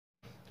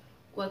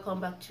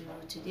Welcome back to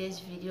today's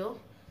video.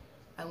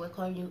 I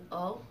welcome you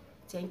all.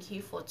 Thank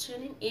you for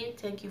tuning in.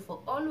 Thank you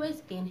for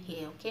always being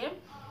here. Okay,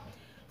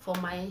 for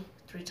my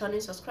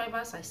returning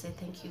subscribers, I say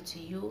thank you to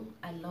you.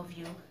 I love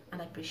you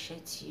and I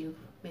appreciate you.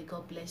 May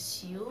God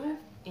bless you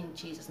in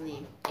Jesus'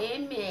 name.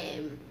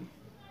 Amen.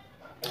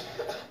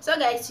 So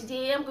guys,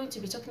 today I'm going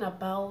to be talking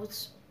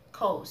about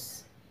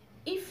cause.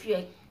 If you're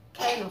a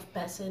kind of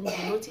person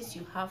you notice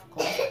you have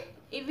cause,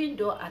 even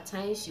though at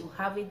times you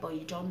have it but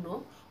you don't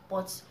know,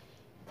 but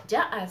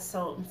there are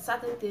some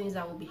certain things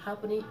that will be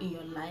happening in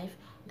your life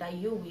that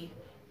you will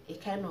a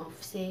kind of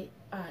say,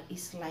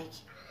 it's like,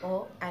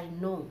 or I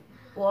know,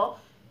 or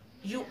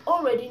you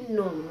already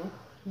know.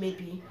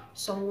 Maybe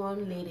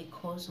someone laid a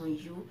curse on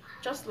you.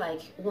 Just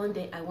like one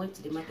day I went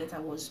to the market, I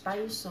was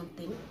buying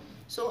something,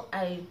 so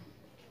I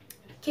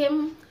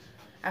came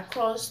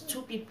across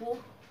two people,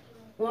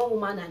 one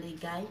woman and a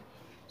guy.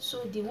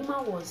 So the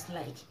woman was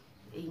like,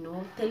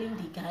 telling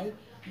the guy,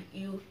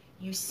 you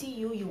you see,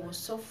 you will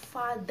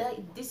suffer,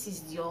 that this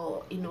is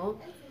your,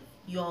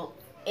 your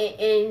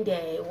end,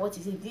 what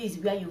is it, this is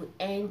where you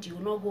end, you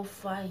will not go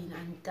far in,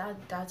 and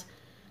that.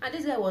 And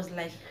this guy was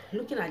like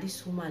looking at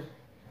this woman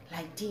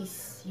like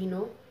this,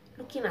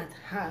 looking at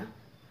her.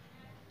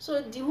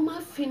 So the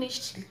woman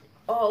finished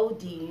all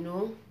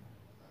the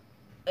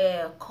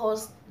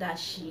cause that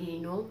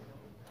she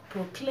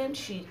proclaimed.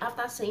 She,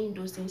 after saying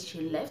those things, she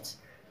left.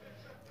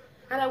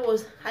 And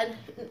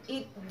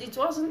it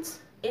wasn't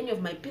any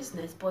of my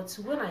business, but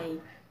when I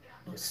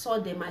saw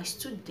them, I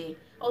stood there,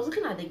 I was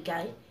looking at the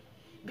guy,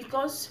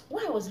 because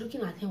what I was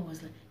looking at him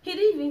was like, he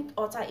didn't even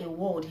utter a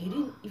word, he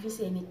didn't even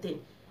say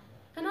anything.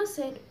 And I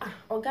said,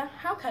 Oga,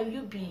 how can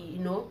you be,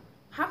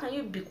 how can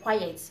you be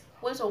quiet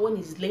when someone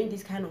is laying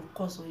this kind of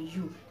curse on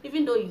you,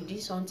 even though you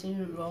did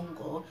something wrong,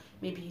 or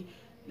maybe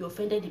you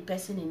offended the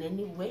person in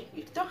any way?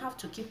 You don't have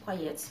to keep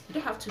quiet. You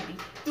don't have to be,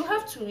 you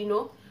have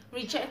to,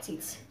 reject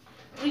it.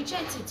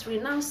 Reject it,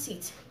 renounce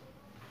it.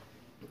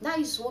 That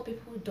is what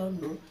people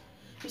don't know.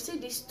 You see,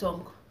 this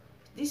tongue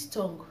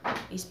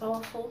is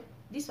powerful.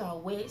 These are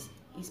words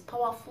is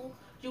powerful.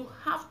 You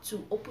have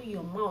to open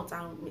your mouth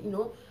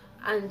and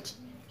and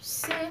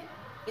say,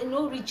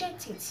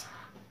 reject it.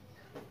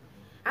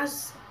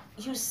 As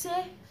you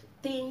say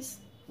things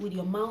with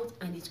your mouth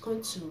and it's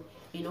going to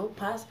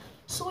pass,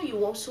 so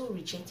you also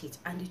reject it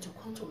and it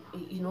will come to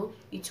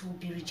it will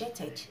be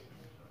rejected.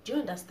 Do you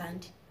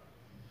understand?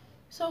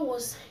 So I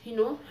was,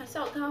 I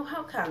said,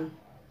 how come?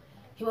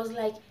 He was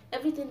like,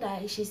 everything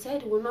that she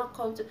said will not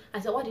come to. I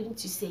said, why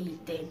didn't you say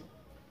it then?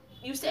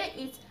 You said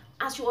it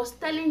as she was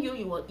telling you,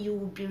 you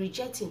will be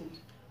rejecting.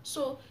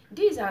 So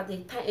these are the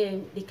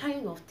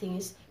kind of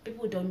things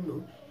people don't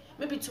know.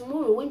 Maybe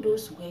tomorrow when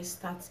those words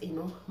start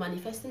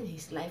manifesting in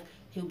his life,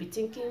 he'll be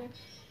thinking,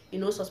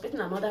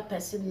 suspecting another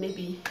person,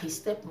 maybe his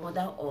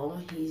stepmother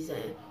or his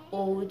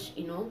old,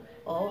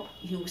 or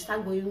he will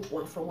start going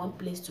from one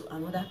place to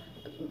another.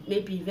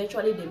 Maybe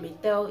eventually they may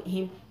tell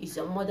him, is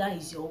your mother,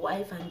 is your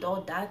wife, and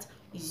all that,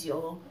 is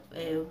your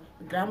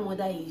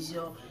grandmother, is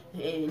your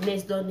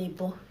next door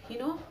neighbor,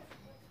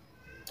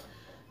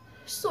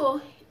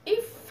 So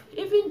if,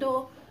 even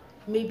though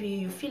maybe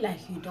you feel like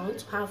you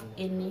don't have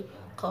any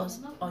cause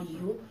on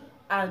you,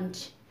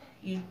 and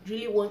you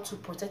really want to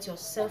protect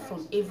yourself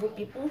from evil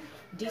people,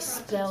 this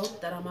spell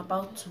that I'm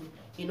about to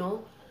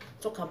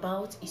talk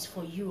about is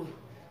for you.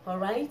 All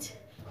right,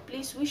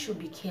 please, we should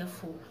be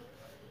careful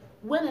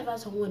whenever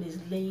someone is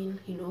laying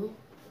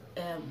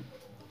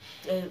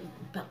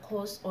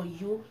cause on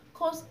you.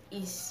 Cause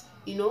is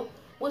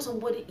when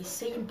somebody is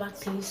saying bad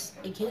things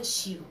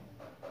against you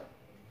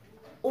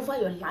over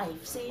your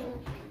life, saying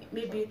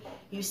maybe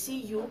you see,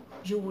 you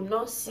will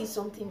not see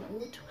something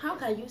good. How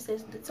can you say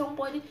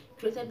somebody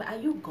created by, are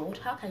you God?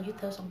 How can you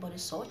tell somebody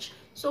such?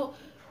 So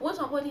when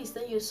somebody is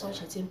telling you such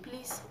a thing,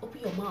 please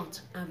open your mouth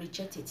and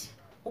reject it.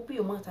 Open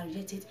your mouth and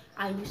reject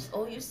it.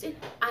 Or you say,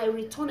 I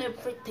return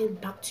everything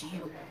back to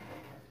you.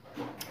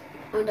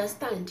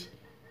 Understand?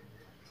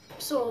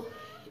 So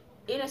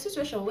in a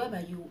situation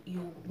whereby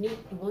you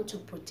want to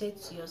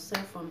protect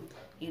yourself from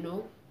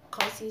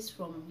curses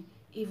from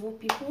evil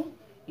people,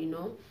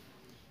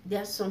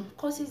 there are some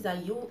causes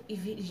that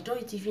if you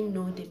don't even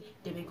know them,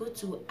 they may go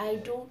to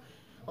idol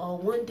or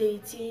one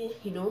deity,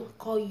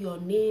 call your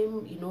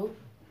name,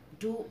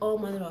 do all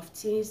manner of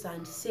things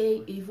and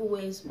say evil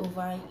ways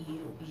over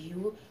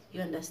you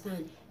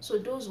understand? So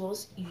those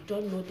ones, you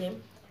don't know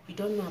them, you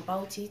don't know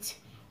about it,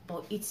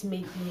 but it may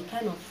be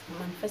kind of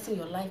manifesting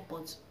your life,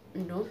 but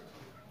you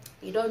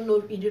don't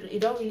know, you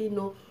don't really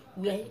know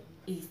where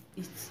it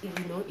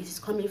is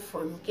coming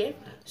from. Okay,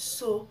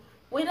 so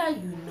whether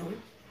you know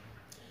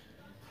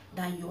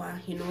that you are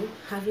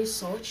having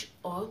such,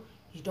 or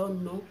you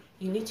don't know,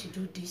 you need to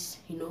do this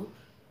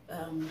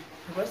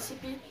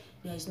recipe.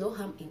 There is no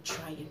harm in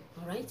trying.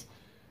 All right,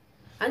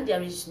 and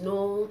there is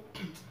no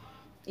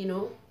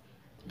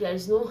there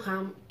is no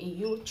harm in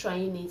you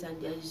trying it,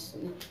 and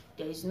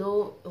there is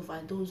no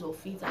overdose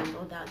of it and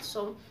all that.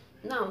 So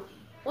now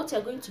what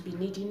you're going to be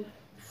needing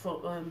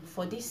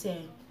for this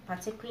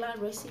particular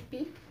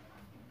recipe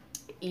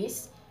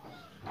is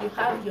You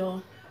have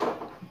your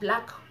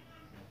black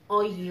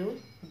oil,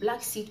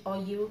 black seed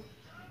oil,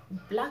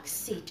 black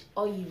seed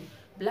oil.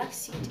 Black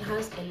seed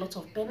has a lot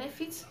of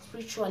benefits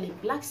spiritually.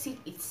 Black seed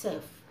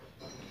itself,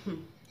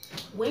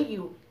 when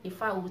you, in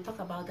fact we'll talk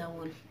about that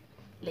one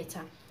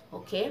later.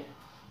 Okay,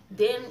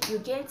 then you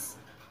get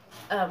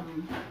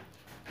um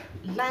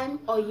lime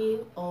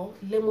oil or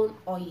lemon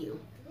oil.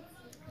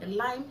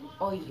 Lime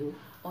oil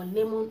or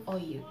lemon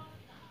oil,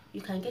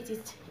 you can get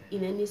it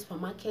in any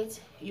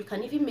supermarket. You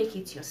can even make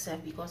it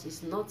yourself because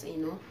it's not,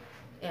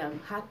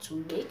 hard to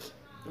make.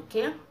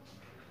 Okay,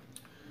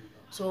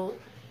 so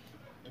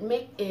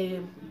make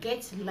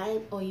get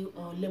lime oil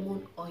or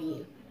lemon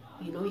oil.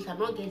 You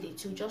cannot get the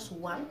two, just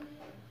one.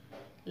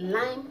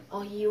 Lime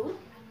oil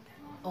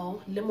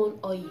or lemon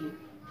oil,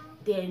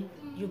 then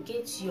you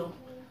get your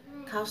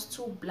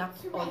castor black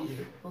oil.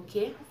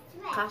 Okay,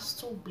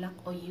 castor black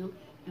oil,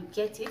 you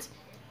get it.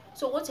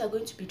 So what you're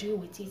going to be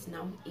doing with it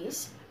now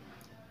is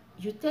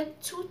you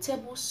take 2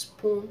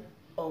 tablespoons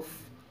of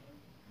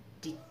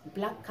the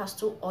black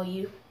castor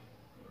oil,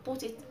 pour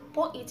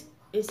it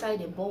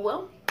inside a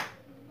bowl.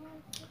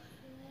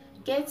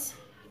 Get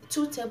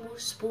 2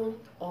 tablespoons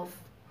of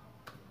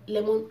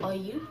lemon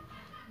oil,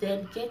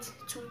 then get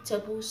 2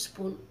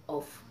 tablespoons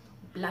of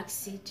black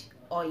seed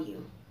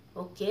oil.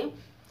 Okay,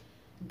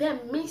 then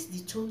mix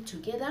the two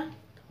together.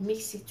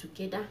 Mix it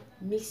together,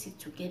 mix it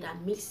together,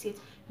 mix it.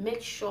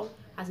 Make sure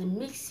as you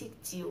mix it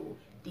till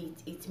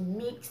it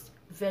mixed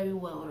very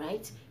well,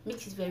 right?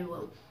 Mix it very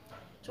well.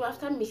 So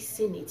after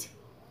mixing it,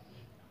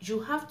 you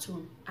have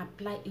to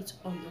apply it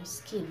on your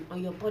skin,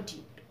 on your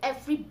body,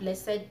 every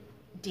blessed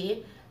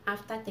day.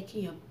 After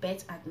taking your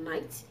bath at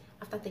night,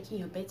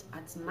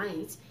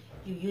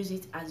 you use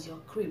it as your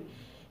cream.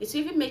 It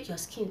will even make your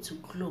skin to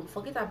glow.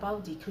 Forget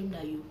about the cream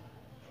that you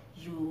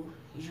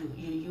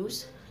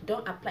use.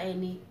 Don't apply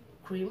any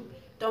cream.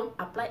 Don't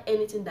apply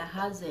anything that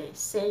has a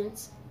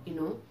scent,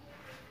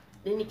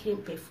 any cream,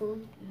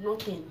 perfume,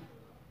 nothing.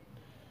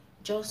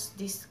 Just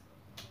this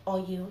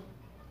oil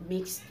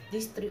mixed,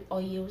 these 3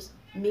 oils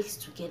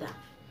mixed together.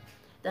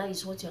 That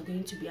is what you're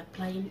going to be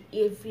applying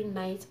every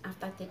night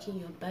after taking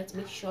your bath.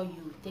 Make sure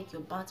you take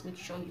your bath, make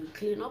sure you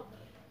clean up,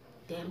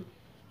 then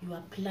you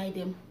apply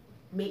them.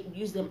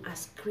 Use them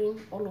as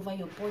cream all over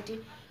your body.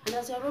 And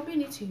as you're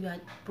rubbing it, you are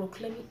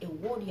proclaiming a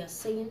word. You are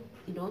saying,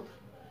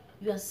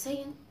 you are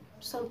saying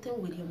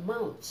something with your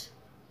mouth.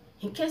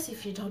 In case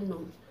if you don't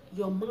know,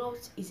 your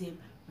mouth is a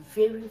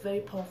very,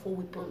 very powerful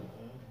weapon.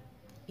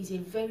 It's a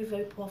very,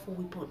 very powerful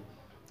weapon.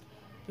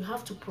 You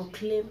have to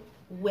proclaim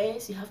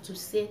words. You have to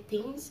say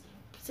things.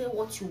 Say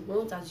what you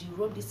want. As you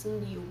rub this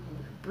in, you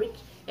break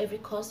every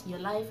curse in your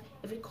life,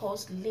 every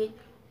curse laid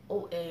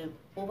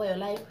over your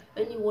life.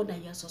 Anyone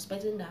that you are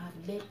suspecting that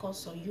have laid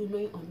curse on you,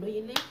 knowing or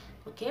unknowingly.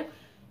 Okay,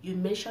 you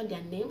mention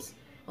their names.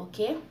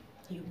 Okay,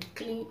 you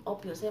clean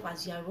up yourself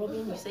as you are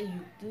rubbing. You say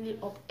you clean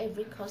up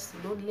every curse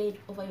laid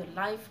over your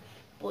life,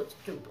 both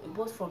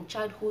from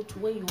childhood to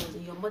when you was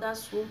in your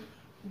mother's womb.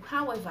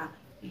 However,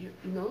 you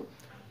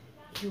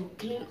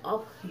clean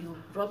up, you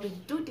rub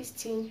it. Do this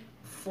thing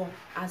for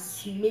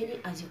as many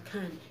as you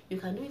can. You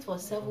can do it for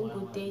 7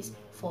 good days,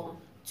 for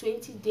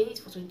 20 days,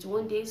 for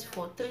 21 days,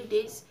 for 3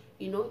 days.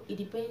 It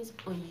depends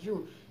on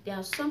you. There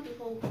are some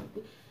people,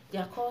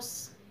 their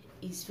course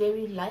is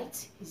very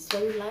light. It's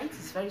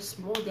very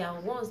small. There are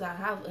ones that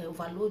have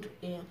overload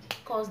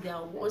course. There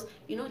are ones,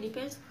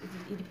 depends.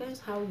 It depends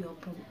how your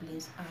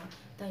problems are.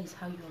 That is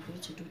how you are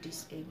going to do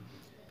this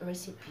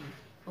recipe.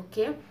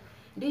 Okay,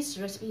 this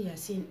recipe you are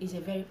seeing is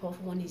a very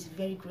powerful one. It's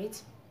very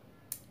great.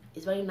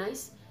 It's very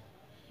nice.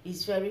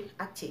 It's very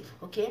active.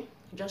 Okay,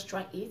 just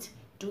try it,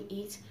 do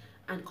it,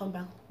 and come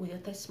back with your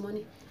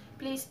testimony.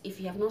 Please, if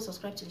you have not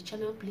subscribed to the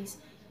channel, please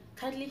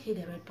kindly hit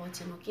the red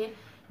button. Okay,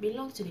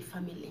 belong to the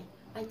family.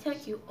 I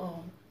thank you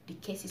all, the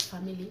Cases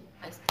family.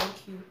 I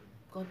thank you.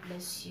 God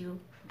bless you.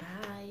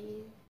 Bye.